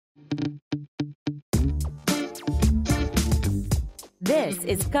This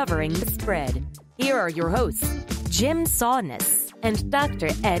is Covering the Spread. Here are your hosts, Jim Saunders and Dr.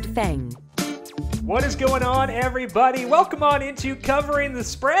 Ed Feng. What is going on, everybody? Welcome on into Covering the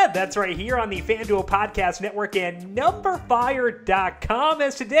Spread. That's right here on the FanDuel Podcast Network and numberFire.com.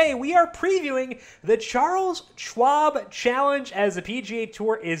 As today, we are previewing the Charles Schwab Challenge as the PGA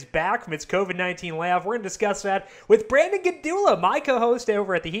Tour is back from its COVID-19 layoff. We're going to discuss that with Brandon Gdula, my co-host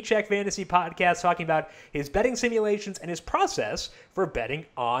over at the Heat Check Fantasy Podcast, talking about his betting simulations and his process for betting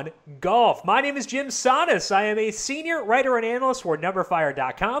on golf. My name is Jim Saunders. I am a senior writer and analyst for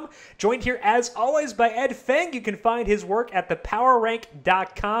numberFire.com. Joined here, as always, by Ed Feng. You can find his work at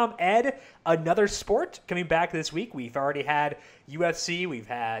thepowerrank.com. Ed, another sport coming back this week. We've already had UFC, we've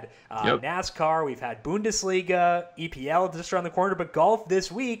had NASCAR, we've had Bundesliga, EPL just around the corner, but golf this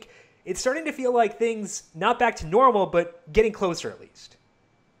week, it's starting to feel like things not back to normal, but getting closer at least.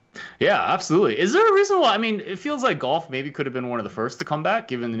 Yeah, absolutely. Is there a reason why? I mean, it feels like golf maybe could have been one of the first to come back,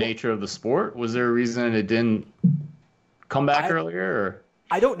 given the nature of the sport. Was there a reason it didn't come back earlier? Or?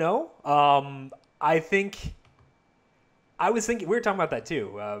 I don't know. I was thinking, we were talking about that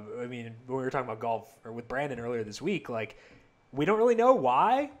too. When we were talking about golf or with Brandon earlier this week, like, we don't really know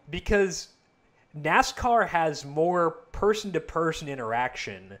why, because NASCAR has more person-to-person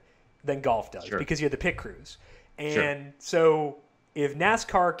interaction than golf does, because you have the pit crews. And so if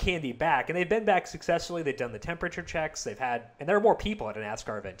NASCAR can be back, and they've been back successfully, they've done the temperature checks, and there are more people at a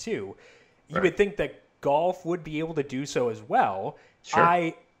NASCAR event too, you would think that golf would be able to do so as well.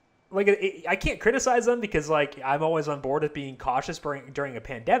 I can't criticize them because, like, I'm always on board with being cautious during a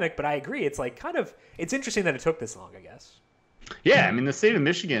pandemic, but I agree. It's like it's interesting that it took this long, I guess. Yeah, I mean, the state of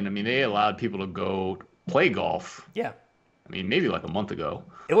Michigan, I mean, they allowed people to go play golf. Yeah. I mean, maybe like a month ago.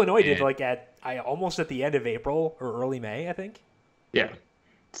 Illinois did almost at the end of April or early May, I think. Yeah.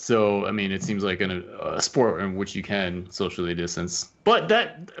 So, I mean, it seems like a sport in which you can socially distance. But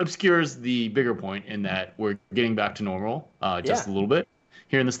that obscures the bigger point in that we're getting back to normal just a little bit.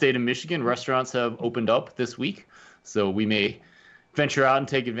 Here in the state of Michigan, restaurants have opened up this week. So we may venture out and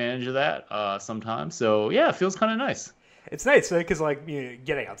take advantage of that sometime. So, yeah, it feels kind of nice. It's nice because, like,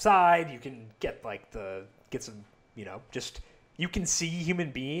 getting outside, you can get some, you can see human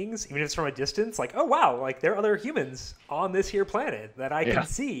beings, even if it's from a distance, like, oh, wow, like, there are other humans on this here planet that I can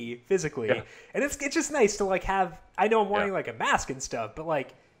see physically. Yeah. And it's just nice to, like, I know I'm wearing, like, a mask and stuff, but,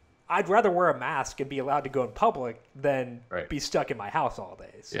 like, I'd rather wear a mask and be allowed to go in public than be stuck in my house all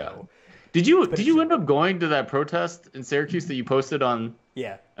day. So. Yeah. Did you end up going to that protest in Syracuse that you posted on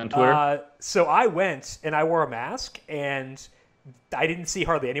Twitter? So I went and I wore a mask, and I didn't see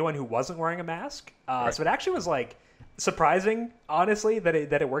hardly anyone who wasn't wearing a mask. So it actually was, like, surprising, honestly, that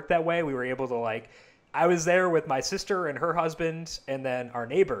it worked that way. We were able to, like, I was there with my sister and her husband and then our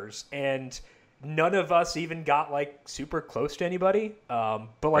neighbors, and none of us even got, like, super close to anybody. But,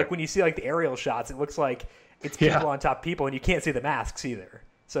 like, when you see, like, the aerial shots, it looks like it's people on top of people, and you can't see the masks either.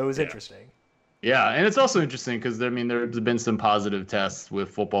 So it was interesting. Yeah, and it's also interesting because, I mean, there's been some positive tests with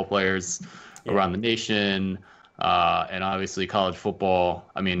football players around the nation, and obviously college football.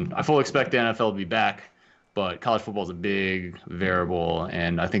 I mean, I fully expect the NFL to be back, but college football is a big variable,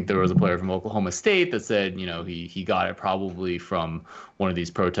 and I think there was a player from Oklahoma State that said, he got it probably from one of these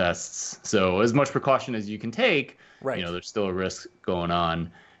protests. So as much precaution as you can take, there's still a risk going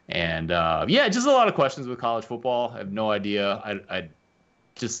on. And, just a lot of questions with college football. I have no idea. I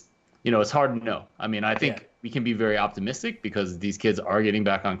just, it's hard to know. I mean, I think we can be very optimistic because these kids are getting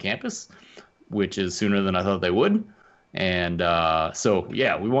back on campus, which is sooner than I thought they would. And we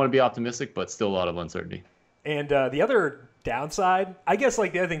want to be optimistic, but still a lot of uncertainty. And the other downside, I guess,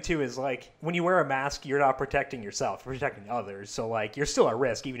 like, the other thing too is, like, when you wear a mask, you're not protecting yourself, you're protecting others. So, like, you're still at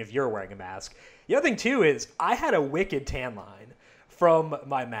risk even if you're wearing a mask. The other thing too is I had a wicked tan line from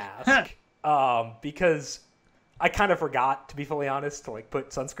my mask because I kind of forgot, to be fully honest, to, like, put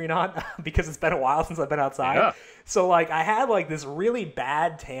sunscreen on because it's been a while since I've been outside. Yeah. So, like, I had, like, this really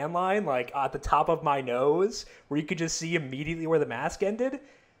bad tan line, like, at the top of my nose where you could just see immediately where the mask ended.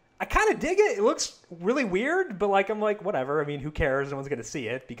 I kind of dig it. It looks really weird, but, like, I'm like, whatever. I mean, who cares? No one's going to see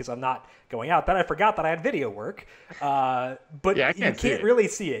it because I'm not going out. Then I forgot that I had video work. But you can't really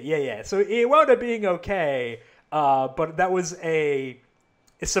see it. Yeah. So it wound up being okay. But that was a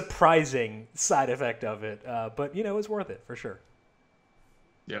surprising side effect of it. But, it was worth it for sure.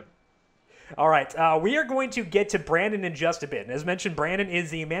 Yep. All right, we are going to get to Brandon in just a bit. And as mentioned, Brandon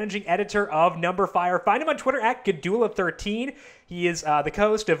is the managing editor of numberFire. Find him on Twitter at Gdula13. He is the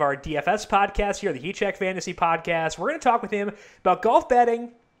co-host of our DFS podcast here, the Heat Check Fantasy Podcast. We're going to talk with him about golf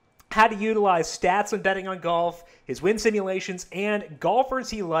betting, how to utilize stats when betting on golf, his win simulations, and golfers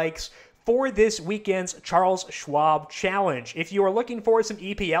he likes for this weekend's Charles Schwab Challenge. If you are looking for some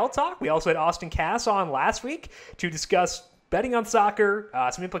EPL talk, we also had Austin Cass on last week to discuss betting on soccer,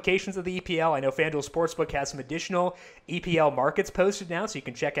 some implications of the EPL. I know FanDuel Sportsbook has some additional EPL markets posted now, so you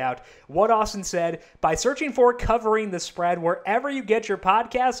can check out what Austin said by searching for Covering the Spread wherever you get your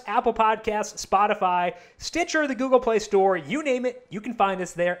podcasts, Apple Podcasts, Spotify, Stitcher, the Google Play Store, you name it, you can find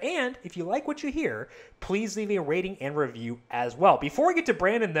us there. And if you like what you hear, please leave a rating and review as well. Before we get to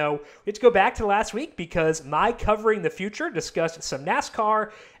Brandon, though, we have to go back to last week because my Covering the Future discussed some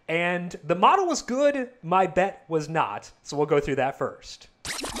NASCAR, and the model was good, my bet was not. So we'll go through that first.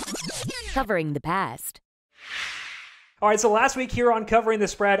 Covering the past. All right, so last week here on Covering the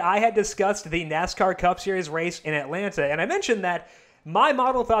Spread, I had discussed the NASCAR Cup Series race in Atlanta, and I mentioned that my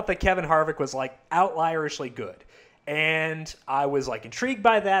model thought that Kevin Harvick was outlierishly good. And I was intrigued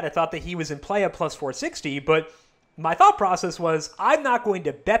by that. I thought that he was in play at plus 460, but my thought process was I'm not going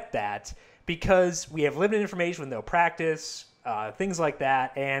to bet that because we have limited information with no practice, things like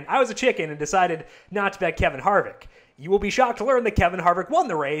that. And I was a chicken and decided not to bet Kevin Harvick. You will be shocked to learn that Kevin Harvick won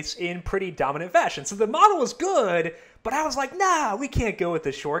the race in pretty dominant fashion. So the model was good, but I was like, nah, we can't go with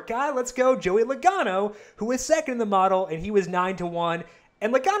the short guy. Let's go Joey Logano, who was second in the model, and he was 9-1.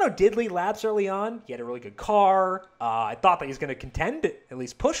 And Logano did lead laps early on. He had a really good car. I thought that he was going to contend, at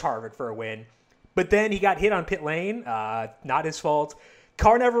least push Harvick for a win. But then he got hit on pit lane. Not his fault.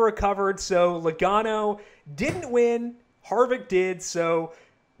 Car never recovered, so Logano didn't win. Harvick did, so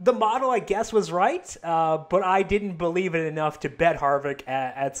the model, I guess, was right, but I didn't believe it enough to bet Harvick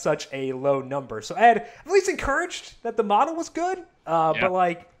at such a low number. So, Ed, at least encouraged that the model was good,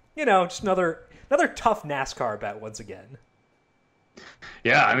 but just another tough NASCAR bet once again.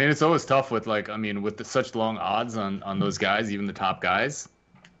 Yeah, I mean, it's always tough with with such long odds on those guys, even the top guys.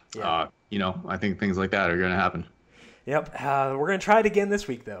 Yeah. I think things like that are going to happen. Yep. We're going to try it again this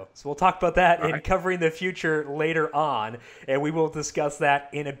week, though. So we'll talk about that in Covering the Future later on, and we will discuss that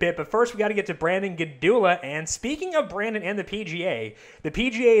in a bit. But first, we got to get to Brandon Gdula. And speaking of Brandon and the PGA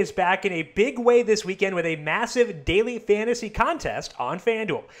is back in a big way this weekend with a massive daily fantasy contest on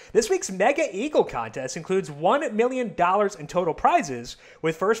FanDuel. This week's Mega Eagle contest includes $1 million in total prizes,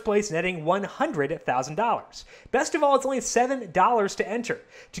 with first place netting $100,000. Best of all, it's only $7 to enter.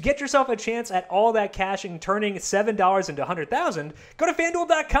 To get yourself a chance at all that cash and turning $7 into $100,000, go to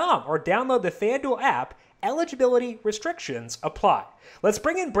FanDuel.com or download the FanDuel app. Eligibility restrictions apply. Let's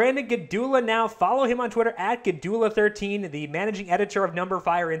bring in Brandon Gdula now. Follow him on Twitter at Gdula13, the managing editor of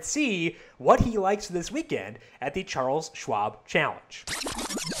numberFire, and see what he likes this weekend at the Charles Schwab Challenge.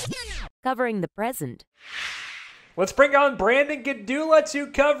 Covering the present. Let's bring on Brandon Gdula to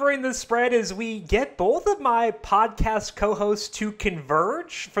Covering the Spread as we get both of my podcast co-hosts to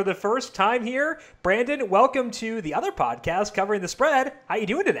converge for the first time here. Brandon, welcome to the other podcast, Covering the Spread. How you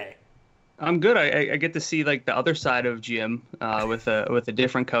doing today? I'm good. I get to see the other side of Jim with a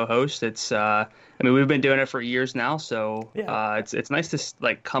different co-host. It's we've been doing it for years now, so it's nice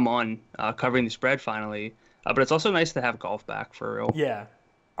to come on Covering the Spread finally. But it's also nice to have golf back for real. Yeah.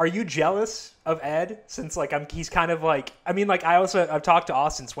 Are you jealous of Ed since he's kind of I've talked to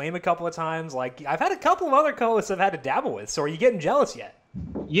Austin Swaim a couple of times. I've had a couple of other co-hosts I've had to dabble with. So are you getting jealous yet?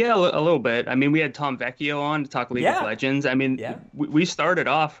 Yeah, a little bit. We had Tom Vecchio on to talk League of Legends. We started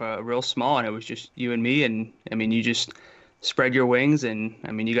off real small and it was just you and me. And you just spread your wings and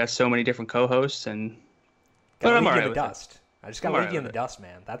you got so many different co-hosts but I'm all right with dust. I just got to leave you in the dust,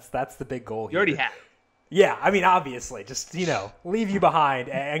 man. That's the big goal here. You already have. Yeah, obviously, just, leave you behind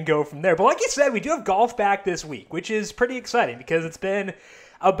and go from there. But like you said, we do have golf back this week, which is pretty exciting because it's been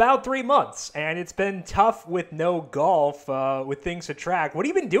about 3 months, and it's been tough with no golf, with things to track. What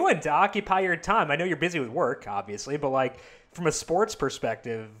have you been doing to occupy your time? I know you're busy with work, obviously, but, from a sports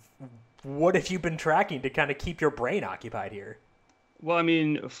perspective, what have you been tracking to kind of keep your brain occupied here? Well,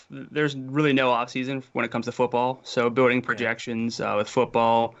 there's really no off-season when it comes to football, so building projections with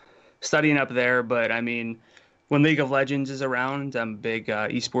football, studying up there, but when League of Legends is around, I'm a big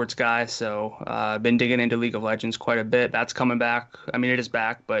esports guy, so I've been digging into League of Legends quite a bit. That's coming back. It is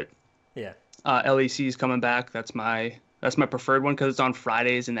back, but LEC is coming back. That's my preferred one because it's on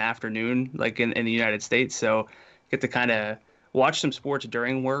Fridays in the afternoon, in the United States. So I get to kind of watch some sports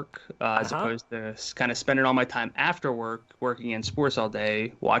during work as opposed to kind of spending all my time after work working in sports all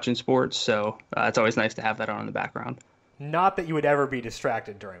day, watching sports. So it's always nice to have that on in the background. Not that you would ever be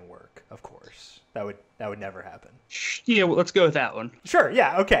distracted during work, of course. That would never happen. Yeah, well, let's go with that one. Sure,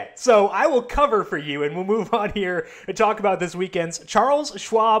 yeah, okay. So I will cover for you, and we'll move on here and talk about this weekend's Charles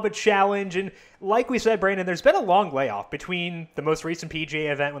Schwab Challenge. And like we said, Brandon, there's been a long layoff between the most recent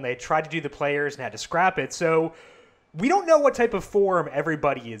PGA event when they tried to do the players and had to scrap it. So we don't know what type of form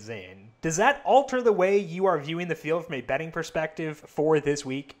everybody is in. Does that alter the way you are viewing the field from a betting perspective for this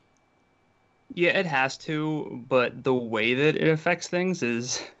week? Yeah, it has to, but the way that it affects things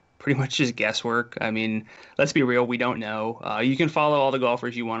is pretty much just guesswork. I mean, let's be real, we don't know. You can follow all the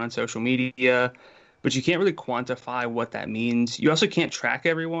golfers you want on social media, but you can't really quantify what that means. You also can't track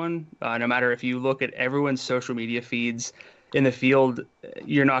everyone. No matter if you look at everyone's social media feeds in the field,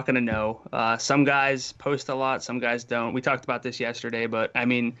 you're not going to know. Some guys post a lot, some guys don't. We talked about this yesterday, but I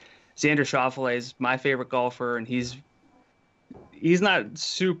mean, Xander Schauffele is my favorite golfer, and he's not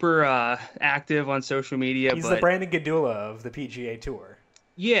super active on social media. He's the Brandon Gdula of the PGA Tour.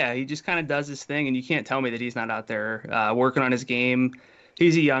 Yeah, he just kind of does his thing, and you can't tell me that he's not out there working on his game.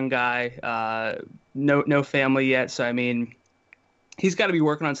 He's a young guy, no family yet, so I mean, he's got to be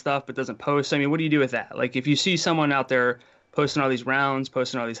working on stuff but doesn't post. I mean, what do you do with that? Like, if you see someone out there posting all these rounds,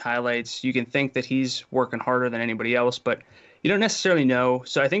 posting all these highlights, you can think that he's working harder than anybody else, but you don't necessarily know.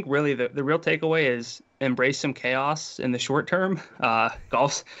 So I think really the real takeaway is embrace some chaos in the short term.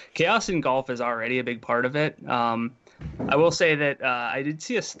 Chaos in golf is already a big part of it. I will say that I did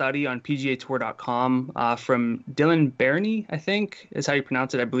see a study on PGAtour.com from Dylan Barney, I think is how you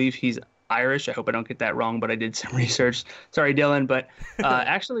pronounce it. I believe he's Irish. I hope I don't get that wrong, but I did some research. Sorry, Dylan. But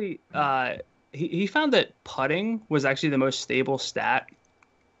actually, he found that putting was actually the most stable stat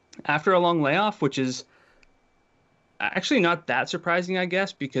after a long layoff, which is actually not that surprising, I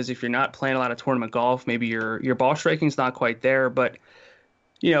guess, because if you're not playing a lot of tournament golf, maybe your ball striking's not quite there. But,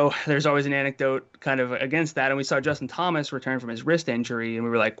 you know, there's always an anecdote kind of against that. And we saw Justin Thomas return from his wrist injury, and we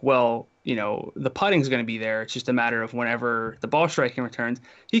were like, well, you know, the putting's going to be there. It's just a matter of whenever the ball striking returns.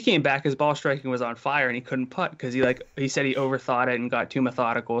 He came back, his ball striking was on fire, and he couldn't putt because he said he overthought it and got too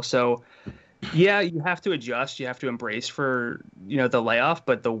methodical. So, yeah, you have to adjust. You have to embrace for, you know, the layoff,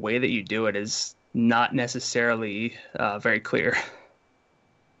 but the way that you do it is not necessarily very clear.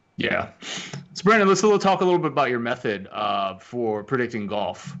 Yeah. So, Brandon, let's talk a little bit about your method for predicting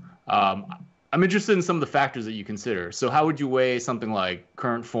golf. I'm interested in some of the factors that you consider. So how would you weigh something like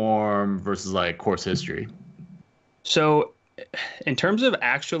current form versus like course history? So in terms of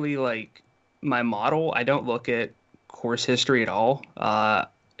actually like my model, I don't look at course history at all.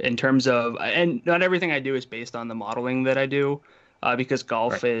 In terms of, and not everything I do is based on the modeling that I do, because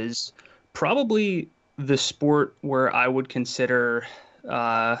golf is probably the sport where I would consider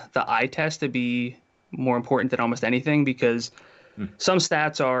the eye test to be more important than almost anything, because some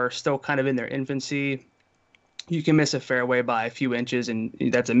stats are still kind of in their infancy. You can miss a fairway by a few inches, and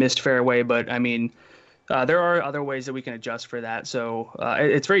that's a missed fairway. But I mean, there are other ways that we can adjust for that. So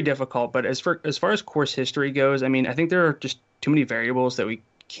it's very difficult. But as far as course history goes, I mean, I think there are just too many variables that we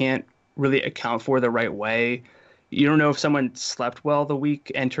can't really account for the right way. You don't know if someone slept well the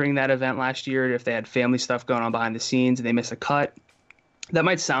week entering that event last year, if they had family stuff going on behind the scenes and they miss a cut. That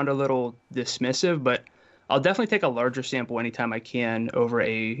might sound a little dismissive, but I'll definitely take a larger sample anytime I can over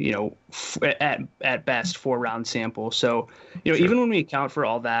a, you know, at best 4-round sample. So, you know, even when we account for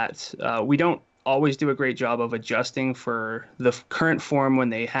all that, we don't always do a great job of adjusting for the current form when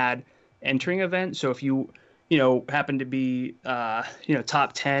they had entering event. So if you know, happen to be, you know,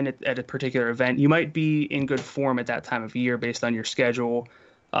 top 10 at a particular event, you might be in good form at that time of year based on your schedule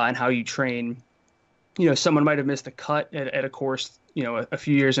and how you train. You know, someone might have missed a cut at a course, you know, a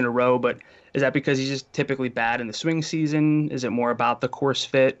few years in a row, but is that because he's just typically bad in the swing season? Is it more about the course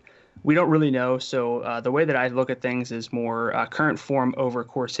fit? We don't really know. So the way that I look at things is more current form over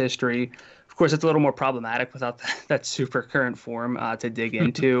course history. Of course, it's a little more problematic without that super current form to dig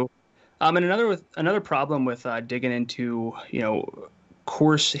into. And another problem with digging into, you know,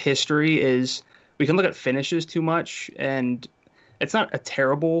 course history is we can look at finishes too much, and it's not a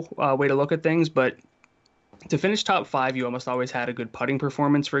terrible way to look at things, but to finish top 5, you almost always had a good putting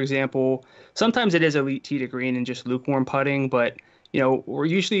performance, for example. Sometimes it is elite tee to green and just lukewarm putting, but, you know, we're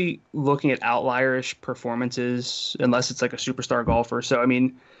usually looking at outlierish performances unless it's like a superstar golfer. So, I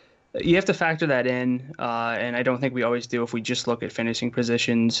mean, you have to factor that in, and I don't think we always do if we just look at finishing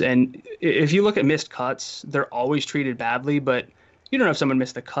positions. And if you look at missed cuts, they're always treated badly, but you don't know if someone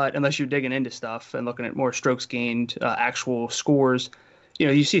missed a cut unless you're digging into stuff and looking at more strokes gained, actual scores. You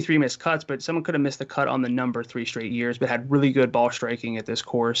know, you see 3 missed cuts, but someone could have missed a cut on the number 3 straight years, but had really good ball striking at this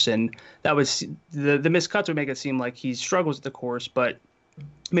course. And that was the missed cuts would make it seem like he struggles at the course, but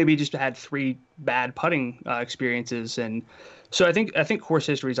maybe he just had 3 bad putting experiences. And so I think course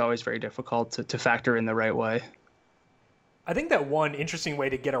history is always very difficult to factor in the right way. I think that one interesting way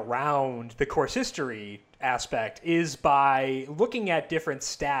to get around the course history aspect is by looking at different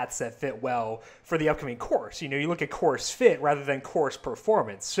stats that fit well for the upcoming course. You look at course fit rather than course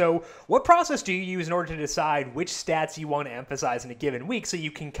performance. So what process do you use in order to decide which stats you want to emphasize in a given week so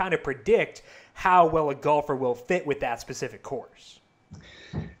you can kind of predict how well a golfer will fit with that specific course?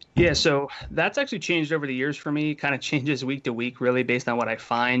 Yeah, so that's actually changed over the years for me. Kind of changes week to week, really, based on what I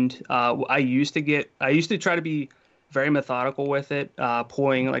find. I used to try to be very methodical with it,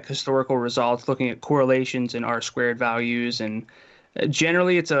 pulling like historical results, looking at correlations and R-squared values, and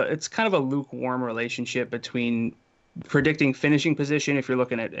generally it's kind of a lukewarm relationship between predicting finishing position if you're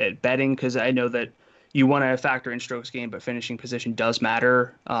looking at betting, because I know that you want to factor in strokes gained, but finishing position does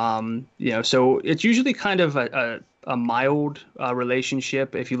matter. So it's usually kind of a mild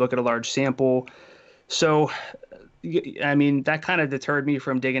relationship if you look at a large sample. So, I mean, that kind of deterred me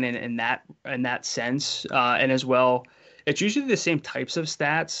from digging in that sense. And as well, it's usually the same types of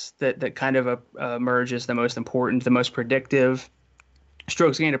stats that kind of emerge as the most important, the most predictive.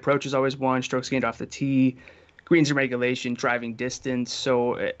 Strokes gained approach is always one, strokes gained off the tee, greens in regulation, driving distance.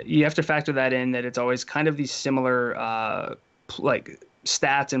 So you have to factor that in, that it's always kind of these similar like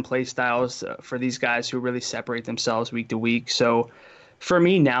stats and play styles for these guys who really separate themselves week to week. So for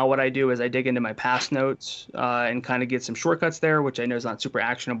me now, what I do is I dig into my past notes and kind of get some shortcuts there, which I know is not super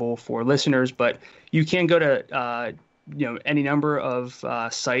actionable for listeners, but you can go to any number of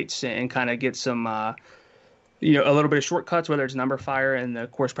sites and kind of get some a little bit of shortcuts, whether it's numberFire and the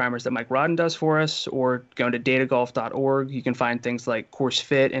course primers that Mike Rodden does for us, or going to datagolf.org. You can find things like course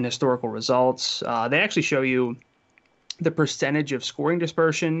fit and historical results. They actually show you the percentage of scoring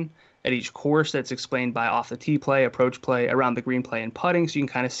dispersion at each course that's explained by off the tee play, approach play, around the green play, and putting. So you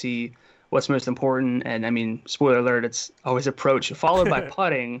can kind of see what's most important. And I mean, spoiler alert, it's always approach followed by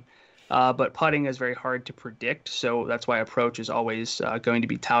putting, but putting is very hard to predict. So that's why approach is always going to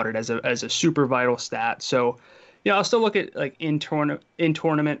be touted as a super vital stat. So, I'll still look at like in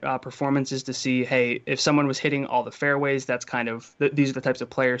tournament performances to see, hey, if someone was hitting all the fairways, that's kind of these are the types of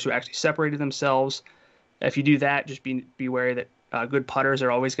players who actually separated themselves. If you do that, just be wary that good putters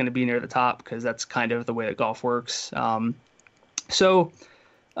are always going to be near the top, because that's kind of the way that golf works. So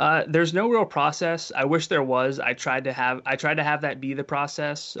there's no real process. I wish there was. I tried to have that be the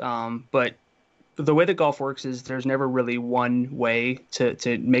process. But the way that golf works is there's never really one way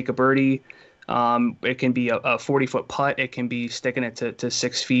to make a birdie. It can be a 40-foot putt. It can be sticking it to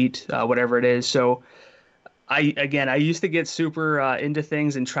 6 feet, whatever it is. So I used to get super into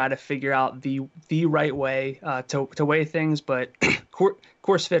things and try to figure out the right way to weigh things, but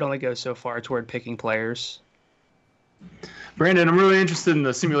course fit only goes so far toward picking players. Brandon, I'm really interested in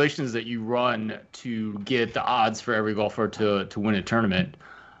the simulations that you run to get the odds for every golfer to win a tournament.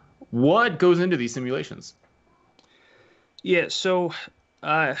 What goes into these simulations? Yeah, so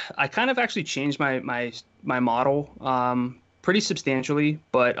I kind of actually changed my model pretty substantially,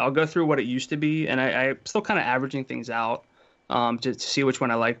 but I'll go through what it used to be, and I'm still kind of averaging things out to see which one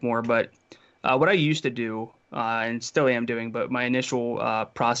I like more. But what I used to do, and still am doing, but my initial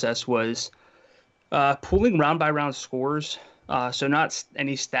process was pulling round by round scores, so not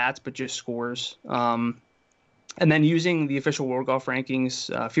any stats, but just scores, and then using the official World Golf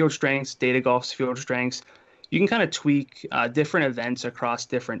Rankings, field strengths, Data Golf's field strengths. You can kind of tweak different events across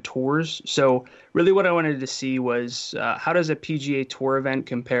different tours. So really what I wanted to see was how does a PGA Tour event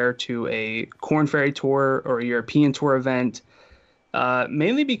compare to a Korn Ferry Tour or a European Tour event?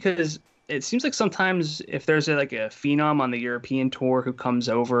 Mainly because it seems like sometimes if there's a phenom on the European Tour who comes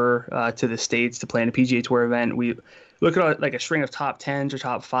over to the States to play in a PGA Tour event, we look at like a string of top 10s or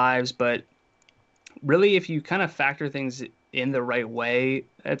top 5s. But really, if you kind of factor things in the right way,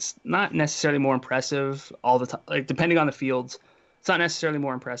 it's not necessarily more impressive all the time. Like, depending on the fields, it's not necessarily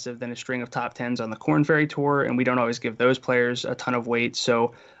more impressive than a string of top 10s on the Korn Ferry Tour, and we don't always give those players a ton of weight.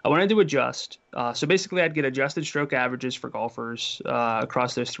 So I wanted to adjust. So basically, I'd get adjusted stroke averages for golfers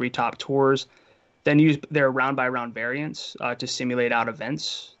across those 3 top tours, then use their round-by-round variance to simulate out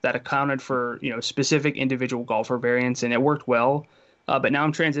events that accounted for specific individual golfer variance, and it worked well. But now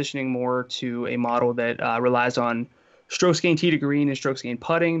I'm transitioning more to a model that relies on strokes gained tee to green and strokes gained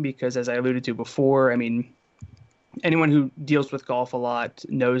putting, because as I alluded to before, I mean, anyone who deals with golf a lot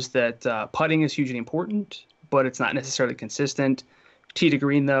knows that putting is hugely important, but it's not necessarily consistent. Tee to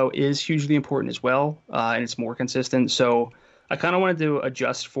green, though, is hugely important as well, and it's more consistent. So I kind of wanted to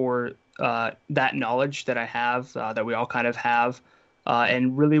adjust for that knowledge that I have, that we all kind of have.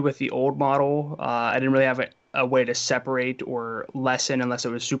 And really with the old model, I didn't really have a way to separate or lessen, unless it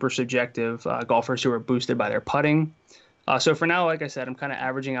was super subjective, golfers who were boosted by their putting. So for now, like I said, I'm kind of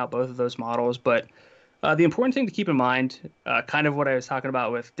averaging out both of those models, but The important thing to keep in mind, kind of what I was talking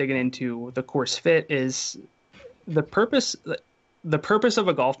about with digging into the course fit, is the purpose. The purpose of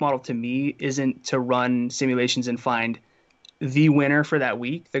a golf model to me isn't to run simulations and find the winner for that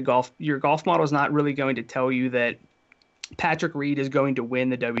week. Your golf model is not really going to tell you that Patrick Reed is going to win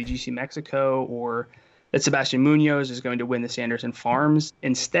the WGC Mexico or that Sebastian Munoz is going to win the Sanderson Farms.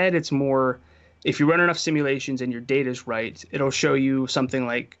 Instead, it's more, if you run enough simulations and your data is right, it'll show you something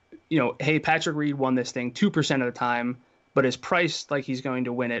like, hey, Patrick Reed won this thing 2% of the time, but is priced like he's going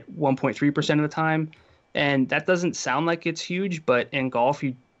to win it 1.3% of the time. And that doesn't sound like it's huge, but in golf,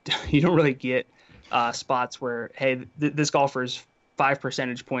 you don't really get spots where, hey, this golfer is 5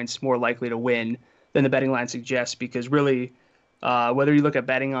 percentage points more likely to win than the betting line suggests, because really, whether you look at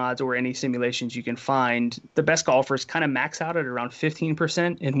betting odds or any simulations you can find, the best golfers kind of max out at around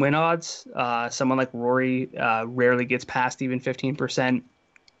 15% in win odds. Someone like Rory rarely gets past even 15%.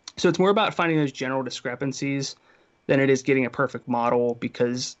 So it's more about finding those general discrepancies than it is getting a perfect model,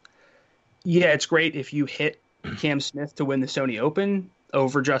 because yeah, it's great if you hit Cam Smith to win the Sony Open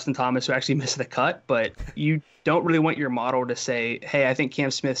over Justin Thomas, who actually missed the cut, but you don't really want your model to say, hey, I think Cam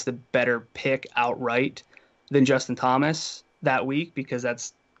Smith's the better pick outright than Justin Thomas that week, because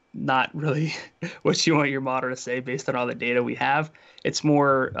that's not really what you want your model to say based on all the data we have. It's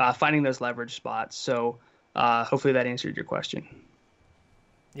more finding those leverage spots. So hopefully that answered your question.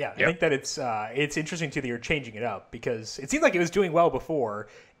 Yeah, I think that it's interesting too that you're changing it up, because it seemed like it was doing well before.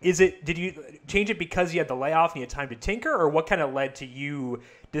 Did you change it because you had the layoff and you had time to tinker, or what kind of led to you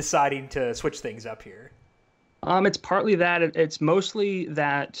deciding to switch things up here? It's partly that. It's mostly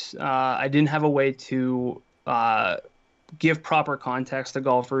that I didn't have a way to give proper context to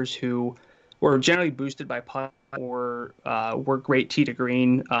golfers who were generally boosted by putt or were great tee to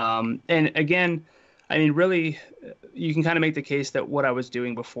green. And again, I mean, really, you can kind of make the case that what I was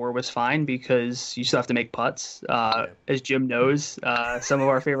doing before was fine, because you still have to make putts. As Jim knows, some of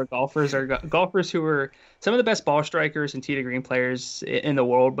our favorite golfers are golfers who are some of the best ball strikers and tee to green players in the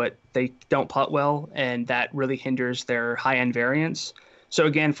world, but they don't putt well, and that really hinders their high-end variance. So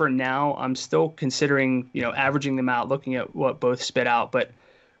again, for now, I'm still considering, averaging them out, looking at what both spit out, but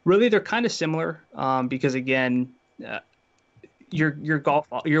really they're kind of similar, because again,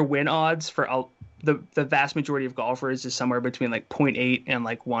 your win odds for the vast majority of golfers is somewhere between like 0.8 and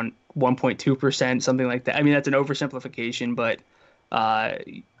like 1.2%, something like that. I mean, that's an oversimplification, but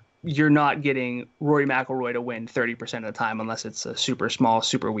you're not getting Rory McIlroy to win 30% of the time unless it's a super small,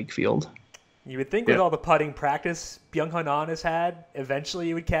 super weak field. You would think with all the putting practice Byung-Hun An has had, eventually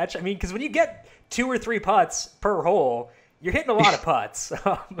you would catch. I mean, because when you get 2 or 3 putts per hole, you're hitting a lot of putts.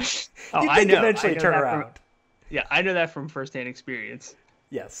 I know. Eventually turn around. I know that from firsthand experience.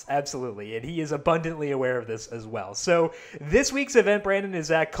 Yes, absolutely. And he is abundantly aware of this as well. So this week's event, Brandon, is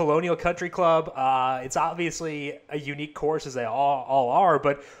at Colonial Country Club. It's obviously a unique course, as they all are,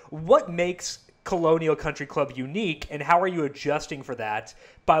 but what makes Colonial Country Club unique, and how are you adjusting for that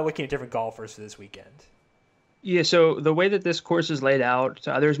by looking at different golfers for this weekend? Yeah, so the way that this course is laid out,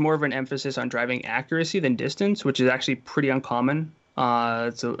 there's more of an emphasis on driving accuracy than distance, which is actually pretty uncommon.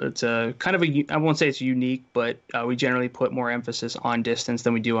 It's a kind of I won't say it's unique, but we generally put more emphasis on distance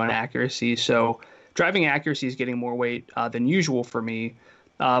than we do on accuracy. So driving accuracy is getting more weight than usual for me.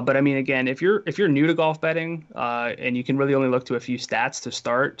 But I mean, again, if you're new to golf betting and you can really only look to a few stats to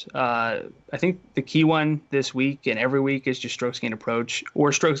start, I think the key one this week and every week is just strokes gained approach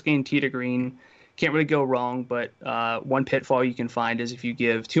or strokes gained tee to green. Can't really go wrong, but one pitfall you can find is if you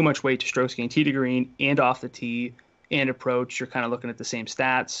give too much weight to strokes gained tee to green and off the tee and approach, you're kind of looking at the same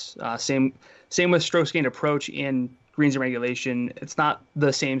stats. Same with strokes gained approach and greens and regulation. It's not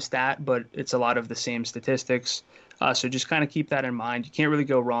the same stat, but it's a lot of the same statistics. So just kind of keep that in mind. You can't really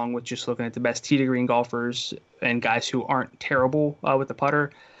go wrong with just looking at the best tee to green golfers and guys who aren't terrible with the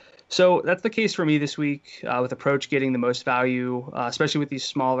putter. So that's the case for me this week with approach getting the most value, especially with these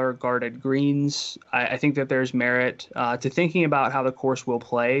smaller guarded greens. I think that there's merit to thinking about how the course will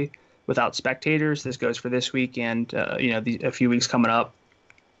play without spectators. This goes for this week and a few weeks coming up.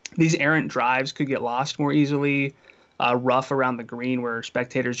 These errant drives could get lost more easily. Rough around the green where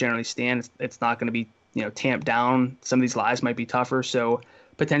spectators generally stand, it's not going to be tamped down. Some of these lies might be tougher. So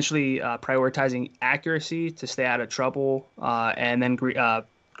potentially prioritizing accuracy to stay out of trouble, and then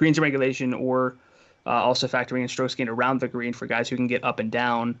greens and regulation, or also factoring in strokes gained around the green for guys who can get up and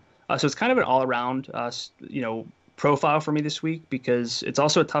down. So it's kind of an all-around, profile for me this week, because it's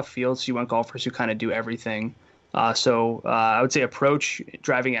also a tough field. So you want golfers who kind of do everything. So I would say approach,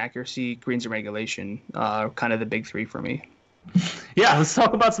 driving accuracy, greens and regulation, kind of the big three for me. Yeah, let's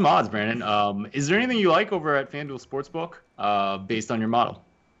talk about some odds, Brandon. Is there anything you like over at FanDuel Sportsbook based on your model?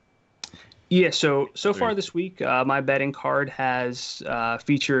 Yeah, so far this week, my betting card has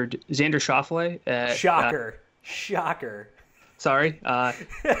featured Xander Schauffele. Shocker. Sorry. He's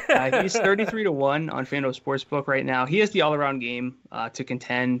 33-1 on FanDuel Sportsbook right now. He has the all-around game to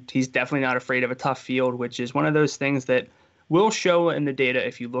contend. He's definitely not afraid of a tough field, which is one of those things that will show in the data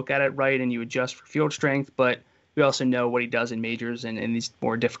if you look at it right and you adjust for field strength. But we also know what he does in majors and in these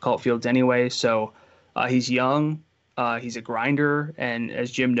more difficult fields anyway. So he's young. He's a grinder. And as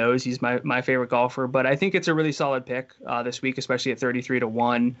Jim knows, he's my favorite golfer. But I think it's a really solid pick this week, especially at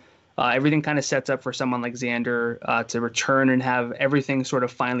 33-1. Everything kind of sets up for someone like Xander to return and have everything sort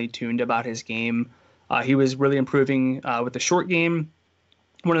of finely tuned about his game. He was really improving with the short game,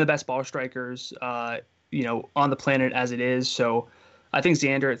 one of the best ball strikers, on the planet as it is. So I think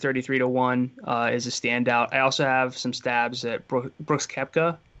Xander at 33-1 is a standout. I also have some stabs at Brooks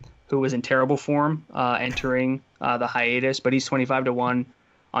Koepka, who was in terrible form entering the hiatus, but he's 25-1.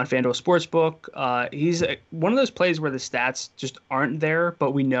 On FanDuel Sportsbook. He's one of those plays where the stats just aren't there,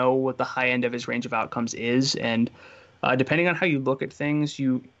 but we know what the high end of his range of outcomes is. And depending on how you look at things,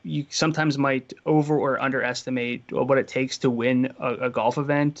 you sometimes might over or underestimate what it takes to win a golf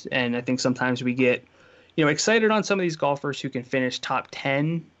event. And I think sometimes we get excited on some of these golfers who can finish top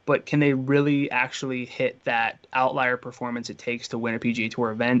 10, but can they really actually hit that outlier performance it takes to win a PGA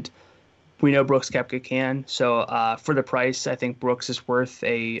Tour event? We know Brooks Koepka can. So for the price, I think Brooks is worth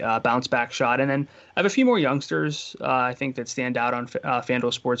a bounce back shot. And then I have a few more youngsters I think that stand out on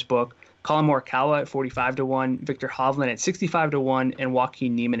FanDuel Sportsbook. Colin Morikawa at 45-1, Victor Hovland at 65-1, and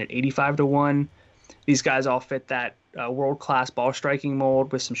Joaquin Niemann at 85-1. These guys all fit that world-class ball striking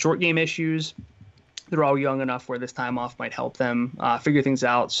mold with some short game issues. They're all young enough where this time off might help them figure things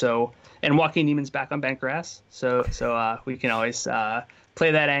out. So, and Joaquin Niemann's back on bent grass, so we can always play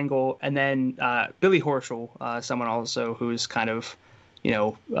that angle. And then Billy Horschel, someone also who's kind of,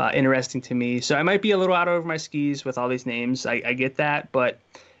 interesting to me. So I might be a little out over my skis with all these names. I get that, but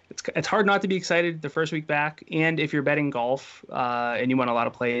it's hard not to be excited the first week back. And if you're betting golf and you want a lot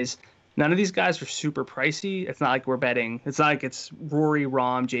of plays, none of these guys are super pricey. It's not like we're betting. It's not like it's Rory,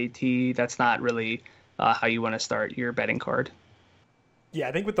 Rahm, JT. That's not really how you want to start your betting card. Yeah,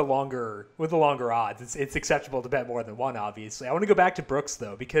 I think with the longer odds, it's acceptable to bet more than one, obviously. I want to go back to Brooks,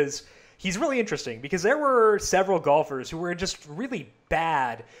 though, because he's really interesting, because there were several golfers who were in just really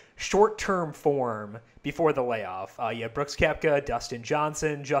bad short-term form before the layoff. You have Brooks Koepka, Dustin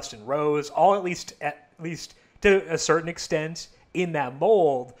Johnson, Justin Rose, all at least to a certain extent in that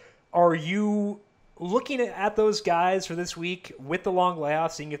mold. Are you looking at those guys for this week with the long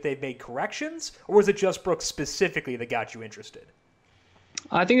layoff, seeing if they've made corrections, or was it just Brooks specifically that got you interested?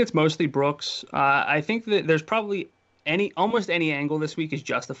 I think it's mostly Brooks. I think that there's probably almost any angle this week is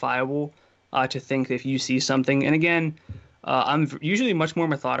justifiable to think that if you see something. And again, I'm usually much more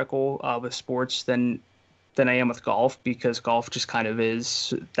methodical with sports than I am with golf, because golf just kind of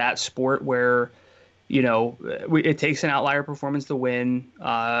is that sport where, it takes an outlier performance to win.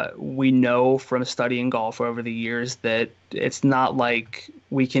 We know from studying golf over the years that it's not like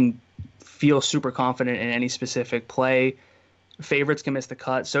we can feel super confident in any specific play. Favorites can miss the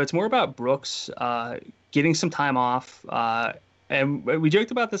cut. So it's more about Brooks getting some time off. And we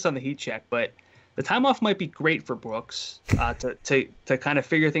joked about this on the heat check, but the time off might be great for Brooks to kind of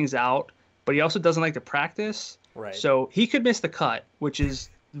figure things out. But he also doesn't like to practice. Right. So he could miss the cut, which is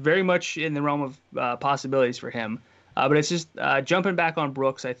very much in the realm of possibilities for him. But it's just jumping back on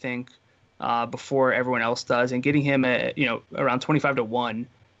Brooks, I think, before everyone else does, and getting him at around 25-1.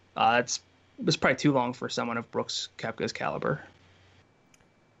 It's probably too long for someone of Brooks Koepka's caliber.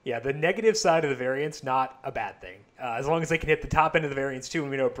 Yeah, the negative side of the variance, not a bad thing. As long as they can hit the top end of the variance too,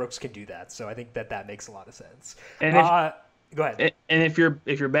 and we know Brooks can do that. So I think that makes a lot of sense. And go ahead. And if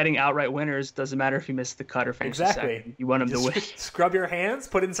you're betting outright winners, doesn't matter if you miss the cut or finish second. You want them to win. Scrub your hands,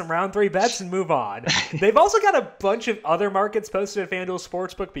 put in some round 3 bets, and move on. They've also got a bunch of other markets posted at FanDuel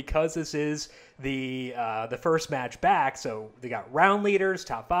Sportsbook because this is the first match back. So they got round leaders,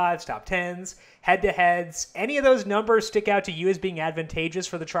 top 5s, top 10s, head-to-heads. Any of those numbers stick out to you as being advantageous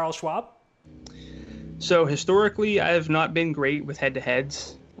for the Charles Schwab? So historically, I have not been great with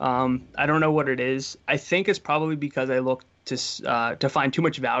head-to-heads. I don't know what it is. I think it's probably because I look to find too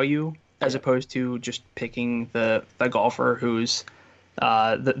much value as opposed to just picking the golfer who's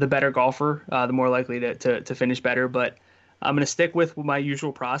the better golfer, the more likely to finish better. But I'm going to stick with my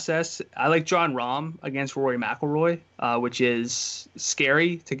usual process. I like Jon Rahm against Rory McIlroy, which is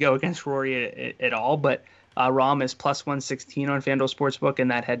scary to go against Rory at all. But Rahm is plus 116 on FanDuel Sportsbook,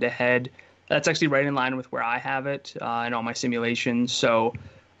 and that head-to-head, that's actually right in line with where I have it in all my simulations. So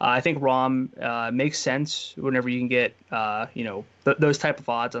I think Rahm makes sense whenever you can get, those type of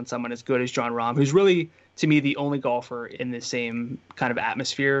odds on someone as good as Jon Rahm, who's really, to me, the only golfer in the same kind of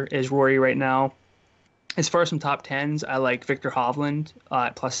atmosphere as Rory right now. As far as some top tens, I like Victor Hovland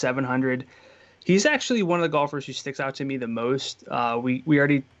at plus 700. He's actually one of the golfers who sticks out to me the most. We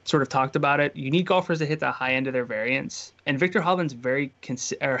already sort of talked about it. You need golfers to hit the high end of their variance, and Victor Hovland's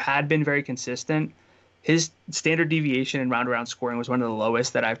had been very consistent. His standard deviation in round-around scoring was one of the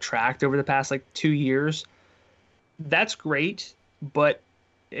lowest that I've tracked over the past 2 years. That's great, but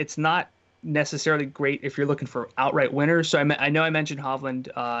it's not necessarily great if you're looking for outright winners. So I know I mentioned Hovland,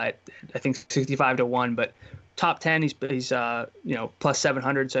 I think 65-1, but top 10, he's plus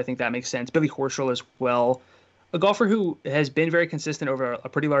 700, so I think that makes sense. Billy Horschel as well, a golfer who has been very consistent over a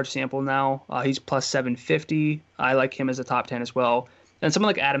pretty large sample now. He's plus 750. I like him as a top 10 as well. And someone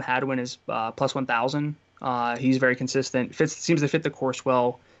like Adam Hadwin is plus 1,000. He's very consistent. Seems to fit the course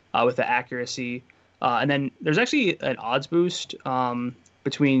well with the accuracy. And then there's actually an odds boost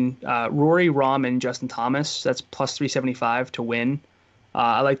between Rory, Rahm, and Justin Thomas. That's plus 375 to win.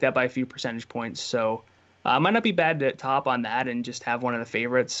 I like that by a few percentage points. So it might not be bad to top on that and just have one of the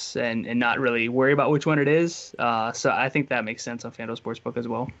favorites and not really worry about which one it is. So I think that makes sense on FanDuel Sportsbook as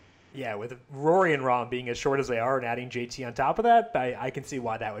well. Yeah, with Rory and Rahm being as short as they are and adding JT on top of that, I can see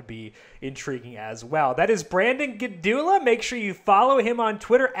why that would be intriguing as well. That is Brandon Gdula. Make sure you follow him on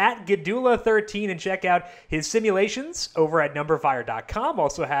Twitter at Gdula13 and check out his simulations over at numberFire.com.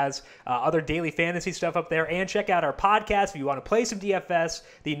 Also has other daily fantasy stuff up there. And check out our podcast if you want to play some DFS,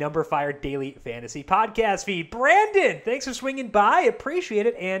 the numberFire Daily Fantasy Podcast feed. Brandon, thanks for swinging by. Appreciate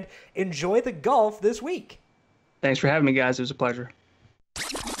it, and enjoy the golf this week. Thanks for having me, guys. It was a pleasure.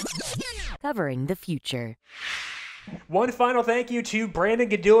 Covering the future. One final thank you to Brandon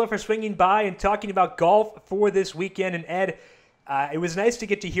Gdula for swinging by and talking about golf for this weekend. And Ed, it was nice to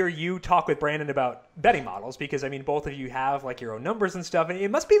get to hear you talk with Brandon about betting models because, both of you have your own numbers and stuff. And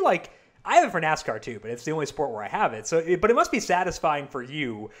it must be I have it for NASCAR too, but it's the only sport where I have it. But it must be satisfying for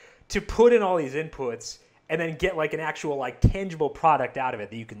you to put in all these inputs and then get an actual tangible product out of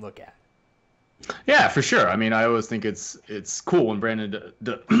it that you can look at. Yeah, for sure. I always think it's cool when Brandon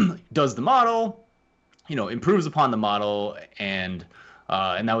does the model, improves upon the model, and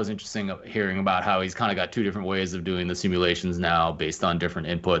that was interesting hearing about how he's kind of got two different ways of doing the simulations now based on different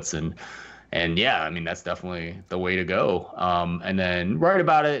inputs, and yeah, that's definitely the way to go. And then write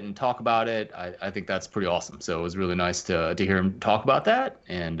about it and talk about it. I think that's pretty awesome. So it was really nice to hear him talk about that,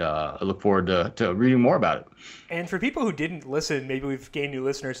 and I look forward to reading more about it. And for people who didn't listen, maybe we've gained new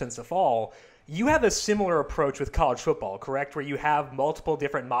listeners since the fall. You have a similar approach with college football, correct? Where you have multiple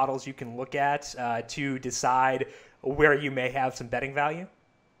different models you can look at to decide where you may have some betting value?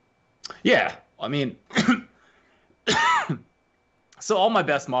 Yeah. So all my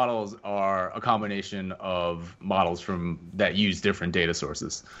best models are a combination of models that use different data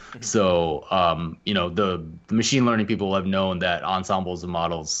sources. Mm-hmm. So, the machine learning people have known that ensembles of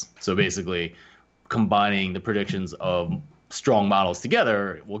models, so basically combining the predictions of strong models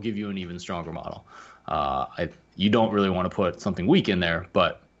together will give you an even stronger model. You don't really want to put something weak in there,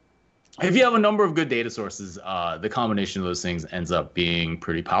 but if you have a number of good data sources, the combination of those things ends up being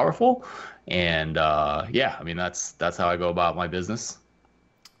pretty powerful. And that's how I go about my business.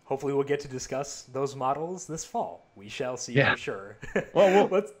 Hopefully we'll get to discuss those models this fall. We shall see for sure. Well,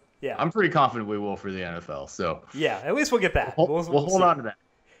 I'm pretty confident we will for the NFL. So yeah, at least we'll get that. We'll hold on to that.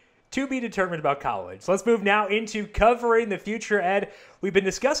 To be determined about college. Let's move now into covering the future, Ed. We've been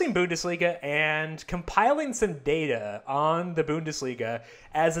discussing Bundesliga and compiling some data on the Bundesliga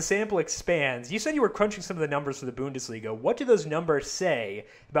as the sample expands. You said you were crunching some of the numbers for the Bundesliga. What do those numbers say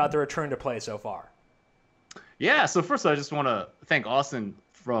about the return to play so far? Yeah, so first I just want to thank Austin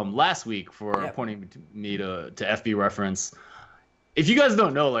from last week for pointing me to FB Reference. If you guys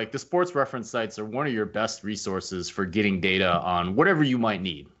don't know, the sports reference sites are one of your best resources for getting data on whatever you might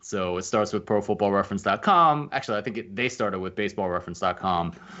need. So it starts with ProFootballReference.com. Actually, I think they started with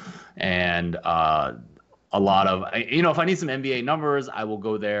BaseballReference.com. And a lot of, if I need some NBA numbers, I will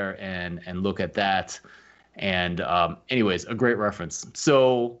go there and look at that. And anyways, a great reference.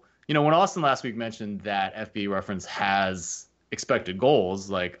 So, when Austin last week mentioned that FB Reference has expected goals,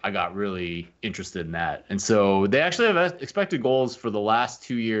 I got really interested in that. And so they actually have expected goals for the last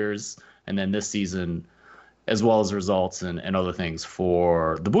 2 years and then this season, as well as results and other things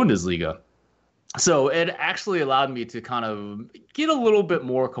for the Bundesliga. So it actually allowed me to kind of get a little bit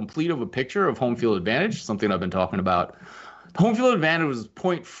more complete of a picture of home field advantage, something I've been talking about. The home field advantage was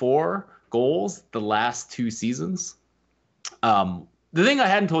 0.4 goals the last 2 seasons. the thing I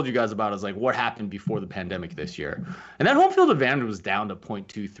hadn't told you guys about is like what happened before the pandemic this year. And that home field advantage was down to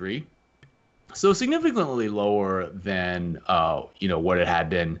 0.23. So significantly lower than, what it had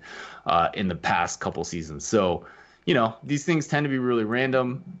been in the past couple seasons. So, these things tend to be really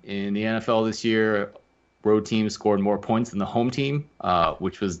random. In the NFL this year, road teams scored more points than the home team,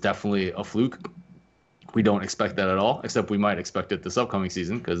 which was definitely a fluke. We don't expect that at all, except we might expect it this upcoming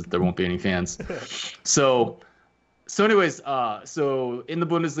season because there won't be any fans. So anyways, so in the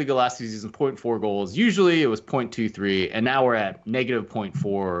Bundesliga last season, 0.4 goals. Usually it was 0.23, and now we're at negative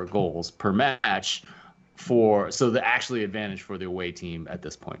 0.4 goals per match so the actually advantage for the away team at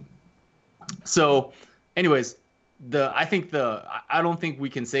this point. So anyways, I don't think we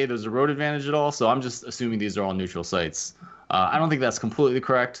can say there's a road advantage at all, so I'm just assuming these are all neutral sites. I don't think that's completely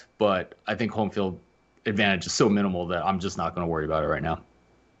correct, but I think home field advantage is so minimal that I'm just not going to worry about it right now.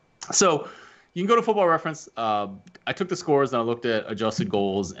 So you can go to Football Reference. I took the scores and I looked at adjusted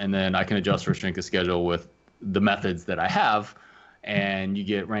goals, and then I can adjust for strength of schedule with the methods that I have, and you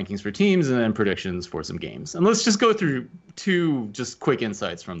get rankings for teams and then predictions for some games. And let's just go through two just quick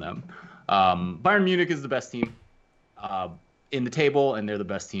insights from them. Bayern Munich is the best team in the table, and they're the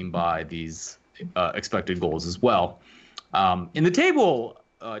best team by these expected goals as well. In the table,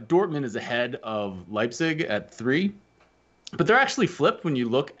 Dortmund is ahead of Leipzig at 3. But they're actually flipped when you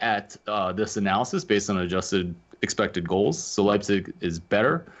look at this analysis based on adjusted expected goals. So Leipzig is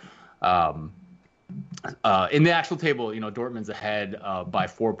better. In the actual table, Dortmund's ahead by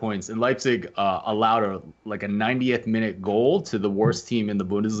 4 points. And Leipzig allowed a 90th minute goal to the worst team in the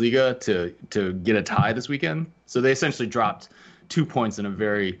Bundesliga to get a tie this weekend. So they essentially dropped 2 points in a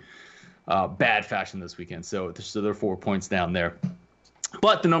very bad fashion this weekend. So they're 4 points down there.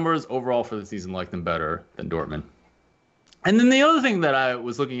 But the numbers overall for the season like them better than Dortmund. And then the other thing that I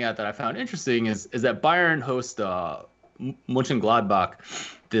was looking at that I found interesting is that Bayern host Mönchengladbach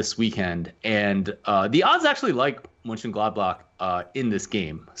this weekend. And the odds actually like Mönchengladbach in this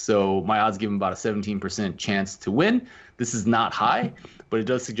game. So my odds give them about a 17% chance to win. This is not high, but it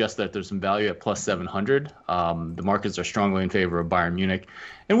does suggest that there's some value at plus 700. The markets are strongly in favor of Bayern Munich.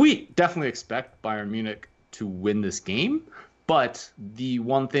 And we definitely expect Bayern Munich to win this game. But the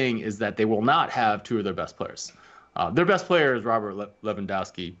one thing is that they will not have two of their best players. Their best player is Robert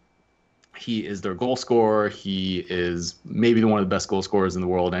Lewandowski. He is their goal scorer. He is maybe one of the best goal scorers in the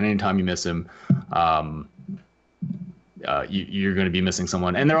world. And anytime you miss him, you're going to be missing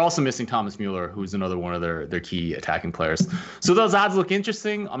someone. And they're also missing Thomas Mueller, who's another one of their key attacking players. So those odds look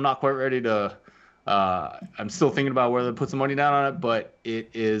interesting. I'm not quite ready to I'm still thinking about whether to put some money down on it, but it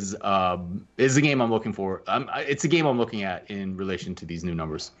is a game I'm looking for. It's a game I'm looking at in relation to these new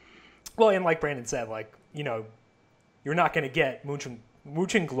numbers. Well, and like Brandon said, you're not going to get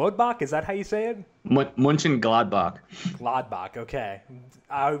Mönchengladbach. Is that how you say it? Mönchengladbach. Gladbach. Okay.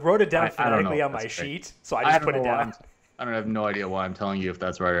 I wrote it down phonetically on my sheet, so I just put it down. I have no idea why I'm telling you if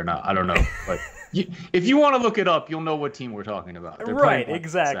that's right or not. I don't know. But if you want to look it up, you'll know what team we're talking about. They're right,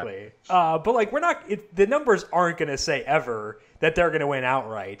 exactly. But the numbers aren't going to say ever that they're going to win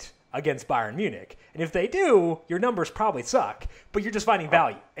outright against Bayern Munich. And if they do, your numbers probably suck, but you're just finding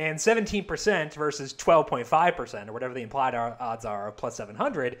value. And 17% versus 12.5% or whatever the implied odds are plus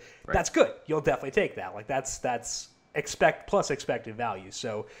 700, That's good. You'll definitely take that. That's expected value.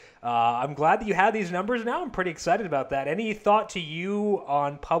 So I'm glad that you have these numbers now. I'm pretty excited about that. Any thought to you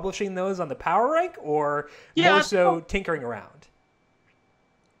on publishing those on the Power Rank or more so tinkering around?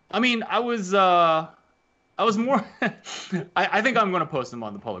 I mean, I was more I think I'm going to post them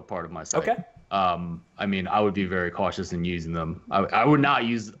on the public part of my site. Okay. I mean, I would be very cautious in using them. I would not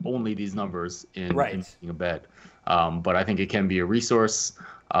use only these numbers in making a bet. But I think it can be a resource.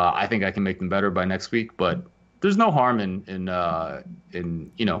 I think I can make them better by next week, but there's no harm in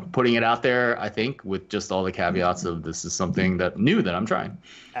putting it out there, I think, with just all the caveats of this is something new that I'm trying.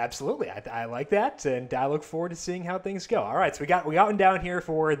 Absolutely. I like that, and I look forward to seeing how things go. All right, so we got one down here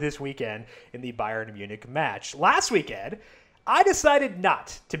for this weekend in the Bayern Munich match. Last weekend, I decided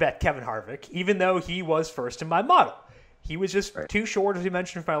not to bet Kevin Harvick, even though he was first in my model. He was just too short, as we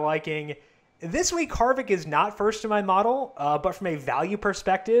mentioned, for my liking. This week, Harvick is not first in my model, but from a value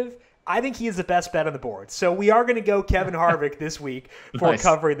perspective, I think he is the best bet on the board. So we are going to go Kevin Harvick this week for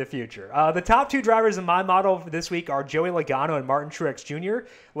covering the future. The top two drivers in my model for this week are Joey Logano and Martin Truex Jr.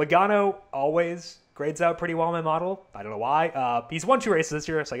 Logano always grades out pretty well in my model. I don't know why. He's won 2 races this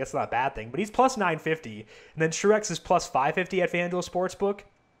year, so I guess it's not a bad thing. But he's plus 950. And then Truex is plus 550 at FanDuel Sportsbook.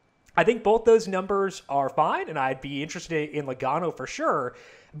 I think both those numbers are fine, and I'd be interested in Logano for sure.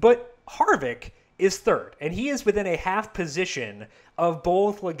 But Harvick is third, and he is within a half position of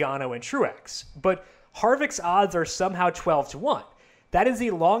both Logano and Truex. But Harvick's odds are somehow 12-1. That is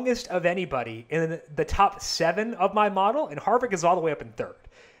the longest of anybody in the top 7 of my model, and Harvick is all the way up in 3rd.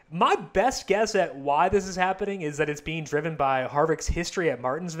 My best guess at why this is happening is that it's being driven by Harvick's history at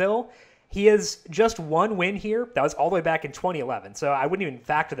Martinsville. He has just one win here. That was all the way back in 2011. So I wouldn't even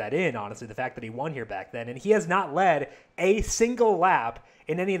factor that in, honestly, the fact that he won here back then. And he has not led a single lap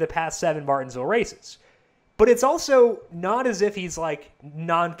in any of the past 7 Martinsville races. But it's also not as if he's like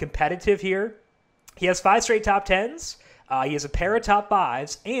non-competitive here. He has 5 straight top 10s. He has a pair of top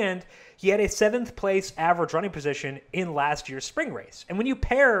 5s, and he had a 7th place average running position in last year's spring race. And when you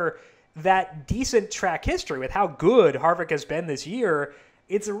pair that decent track history with how good Harvick has been this year,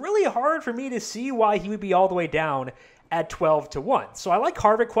 it's really hard for me to see why he would be all the way down at 12-1. So I like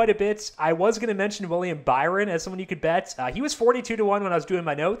Harvick quite a bit. I was going to mention William Byron as someone you could bet. He was 42-1 when I was doing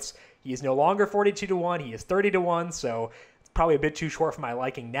my notes. He is no longer 42-1. He is 30-1, so it's probably a bit too short for my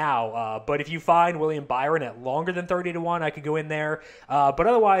liking now. But if you find William Byron at longer than 30-1, I could go in there. But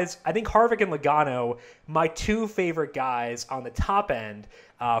otherwise, I think Harvick and Logano, my 2 favorite guys on the top end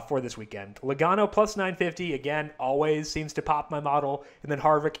for this weekend. Logano plus 950, again, always seems to pop my model. And then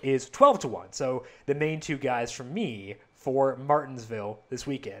Harvick is 12-1. So the main 2 guys from me for Martinsville this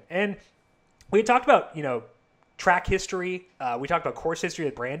weekend. And we talked about, track history. We talked about course history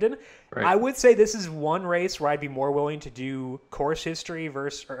with Brandon. Right. I would say this is one race where I'd be more willing to do course history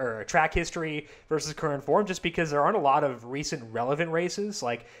versus or track history versus current form, just because there aren't a lot of recent relevant races.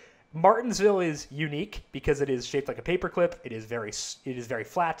 Like Martinsville is unique because it is shaped like a paperclip. It is very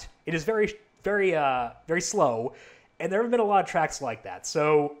flat. It is very slow. And there haven't been a lot of tracks like that.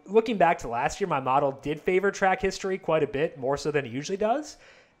 So looking back to last year, my model did favor track history quite a bit, more so than it usually does.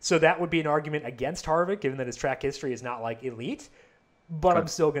 So that would be an argument against Harvick, given that his track history is not like elite. But I'm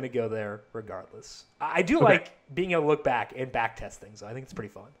still going to go there regardless. I do like being able to look back and back test things. So I think it's pretty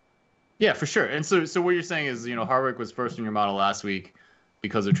fun. Yeah, for sure. And so what you're saying is, Harvick was first in your model last week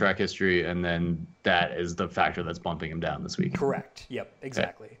because of track history, and then that is the factor that's bumping him down this week. Correct. Yep,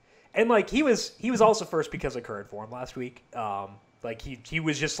 exactly. Okay. And like he was also first because of current form last week. He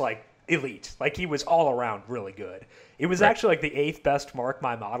was just like elite. Like he was all around really good. It was actually like the 8th best mark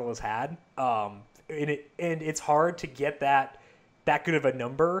my model has had. And it's hard to get that good of a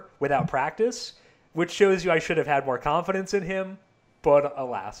number without practice, which shows you I should have had more confidence in him. But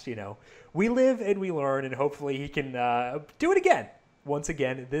alas, we live and we learn, and hopefully he can do it again, once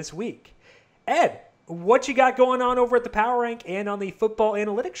again this week. Ed, what you got going on over at the Power Rank and on the Football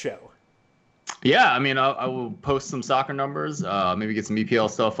Analytics Show? Yeah, I will post some soccer numbers, maybe get some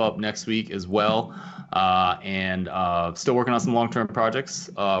EPL stuff up next week as well, and still working on some long-term projects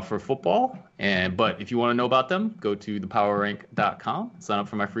for football. But if you want to know about them, go to thepowerrank.com, sign up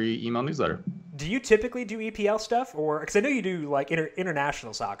for my free email newsletter. Do you typically do EPL stuff, or because I know you do like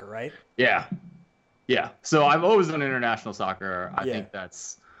international soccer, right? Yeah. So I've always done international soccer. I think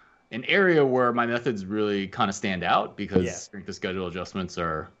that's an area where my methods really kind of stand out because strength of schedule adjustments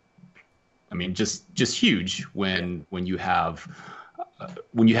are, just huge when you have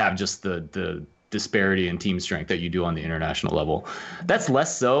just the disparity in team strength that you do on the international level. That's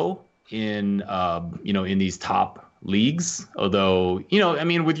less so in in these top leagues, although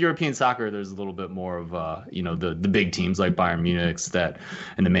with European soccer there's a little bit more of the big teams like Bayern Munich's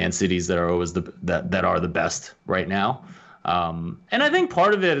and the Man Cities that are always that are the best right now. And I think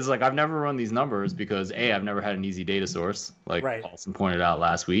part of it is like I've never run these numbers because A, I've never had an easy data source, like Paulson pointed out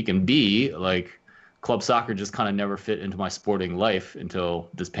last week, and B, like club soccer just kind of never fit into my sporting life until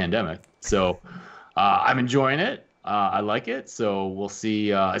this pandemic. So I'm enjoying it. I like it. So we'll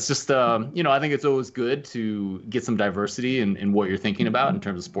see. It's just, I think it's always good to get some diversity in what you're thinking about in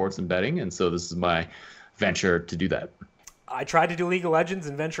terms of sports and betting. And so this is my venture to do that. I tried to do League of Legends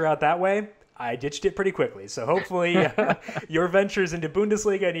and venture out that way. I ditched it pretty quickly. So hopefully your ventures into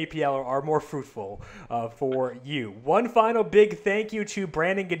Bundesliga and EPL are more fruitful for you. One final big thank you to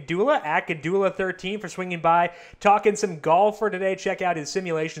Brandon Gdula at Gdula13 for swinging by, talking some golf for today. Check out his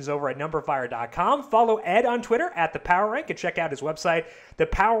simulations over at numberFire.com. Follow Ed on Twitter at The Power Rank and check out his website,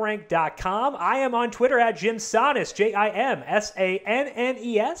 thepowerrank.com. I am on Twitter at Jim Sannes,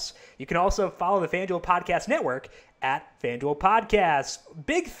 JimSannes. You can also follow the FanDuel Podcast Network at FanDuel Podcast.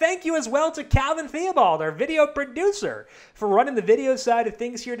 Big thank you as well to Calvin Theobald, our video producer, for running the video side of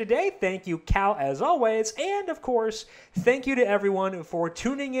things here today. Thank you, Cal, as always. And, of course, thank you to everyone for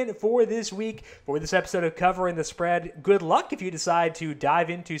tuning in for this week, for this episode of Covering the Spread. Good luck if you decide to dive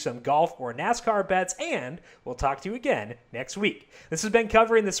into some golf or NASCAR bets, and we'll talk to you again next week. This has been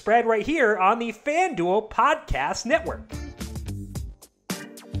Covering the Spread right here on the FanDuel Podcast Network.